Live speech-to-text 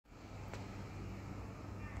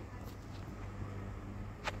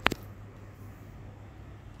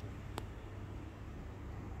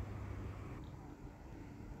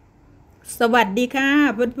สวัสดีค่ะ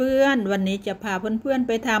เพื่อนๆวันนี้จะพาเพื่อนๆไ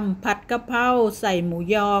ปทำผัดกะเพราใส่หมู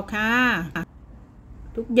ยอค่ะ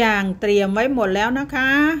ทุกอย่างเตรียมไว้หมดแล้วนะค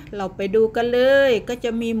ะเราไปดูกันเลยก็จ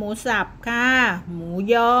ะมีหมูสับค่ะหมู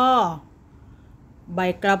ยอใบ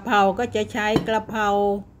กระเพราก็จะใช้กระเพรา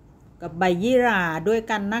กับใบยี่หร่าด้วย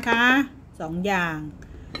กันนะคะ2 อย่าง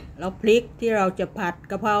แล้วพริกที่เราจะผัด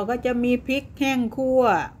กะเพราก็จะมีพริกแห้งคั่ว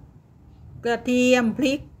กระเทียมพ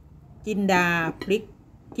ริกจินดาพริก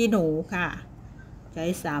ขี้หนูค่ะใช้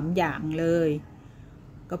3 อย่างเลย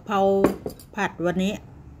กะเพราผัดวันนี้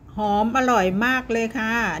หอมอร่อยมากเลยค่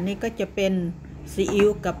ะอันนี้ก็จะเป็นซีอิ๊ว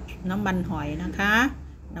กับน้ำมันหอยนะคะ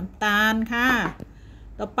น้ำตาลค่ะ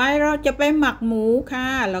ต่อไปเราจะไปหมักหมูค่ะ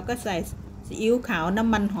เราก็ใส่ซีอิ๊วขาวน้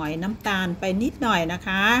ำมันหอยน้ำตาลไปนิดหน่อยนะค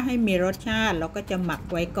ะให้มีรสชาติเราก็จะหมัก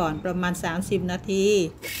ไว้ก่อนประมาณ30 นาที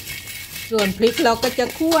ส่วนพริกเราก็จะ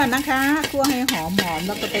คั่วนะคะคั่วให้หอมแ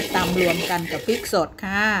ล้วก็ไปตำรวมกันกับพริกสด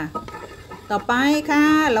ค่ะต่อไปค่ะ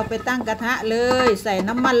เราไปตั้งกระทะเลยใส่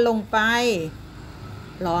น้ำมันลงไป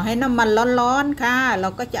รอให้น้ำมันร้อนๆค่ะเรา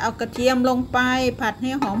ก็จะเอากระเทียมลงไปผัดใ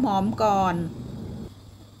ห้หอมก่อน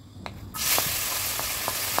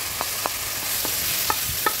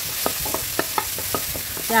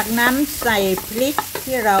จากนั้นใส่พริก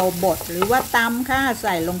ที่เราบดหรือว่าตำค่ะใ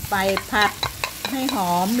ส่ลงไปผัดให้ห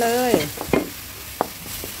อมเลย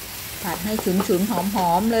ผัดให้ฉุนๆห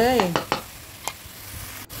อมเลย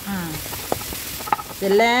เสร็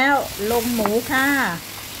จแล้วลงหมูค่ะ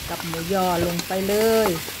กับหมูยอลงไปเลย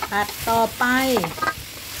ผัดต่อไป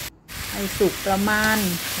ให้สุกประมาณ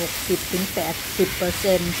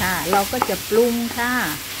 60-80% ค่ะเราก็จะปรุงค่ะ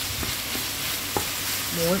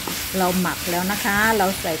หมูเราหมักแล้วนะคะเรา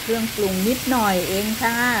ใส่เครื่องปรุงนิดหน่อยเอง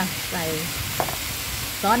ค่ะใส่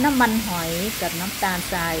ซอสน้ำมันหอยกับน้ำตาล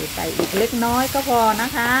ทรายใส่อีกเล็กน้อยก็พอนะ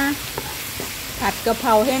คะผัดกะเพร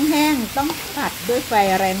าแห้งๆต้องผัดด้วยไฟ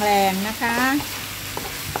แรงๆนะคะ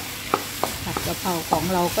ผัดกะเพราของ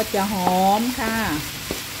เราก็จะหอมค่ะ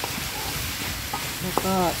แล้ว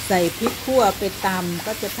ก็ใส่พริกขั่วไปตำ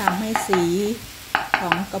ก็จะทำให้สีขอ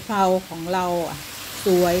งกะเพราของเราส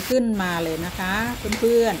วยขึ้นมาเลยนะคะเ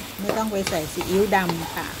พื่อนๆไม่ต้องไปใส่ซีอิ๊วด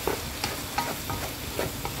ำค่ะ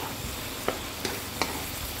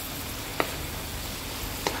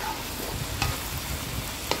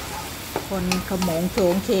คนขโมงโฉ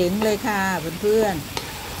งเฉงเลยค่ะเพื่อน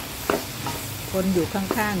ๆคนอยู่ข้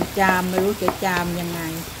างๆจามไม่รู้จะจามยังไง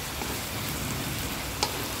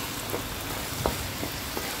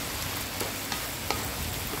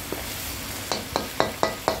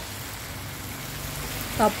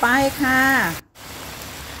ต่อไปค่ะ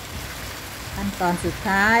ขั้นตอนสุด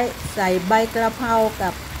ท้ายใส่ใบกระเพรากั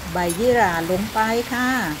บใบยี่หร่าลงไปค่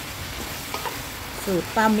ะสูตร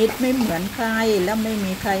ป้ามิตรไม่เหมือนใครและไม่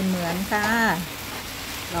มีใครเหมือนค่ะ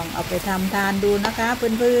ลองเอาไปทำทานดูนะคะ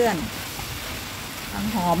เพื่อนๆทั้ง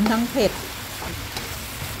หอมทั้งเผ็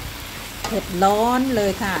ดร้อนเล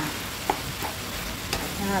ยค่ะ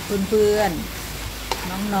ถ้าเพื่อน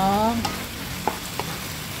ๆน้อง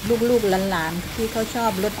ๆลูกๆหลานๆที่เขาชอ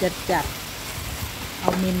บรสจัดเอ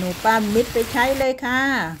าเมนูป้ามิตรไปใช้เลยค่ะ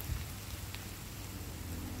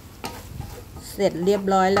เสร็จเรียบ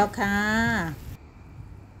ร้อยแล้วค่ะ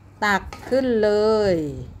ตักขึ้นเลย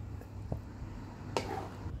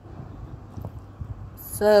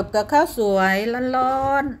เสิร์ฟกับข้าวสวยร้อ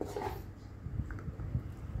น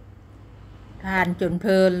ๆทานจนเพ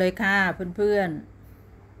ลินเลยค่ะเพื่อน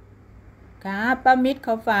ๆค่ะป้ามิตรเข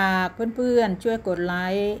าฝากเพื่อนๆช่วยกดไล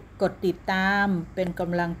ค์กดติดตามเป็นก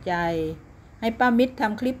ำลังใจให้ป้ามิตรท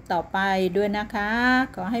ำคลิปต่อไปด้วยนะคะ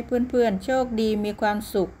ขอให้เพื่อนๆโชคดีมีความ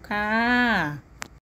สุขค่ะ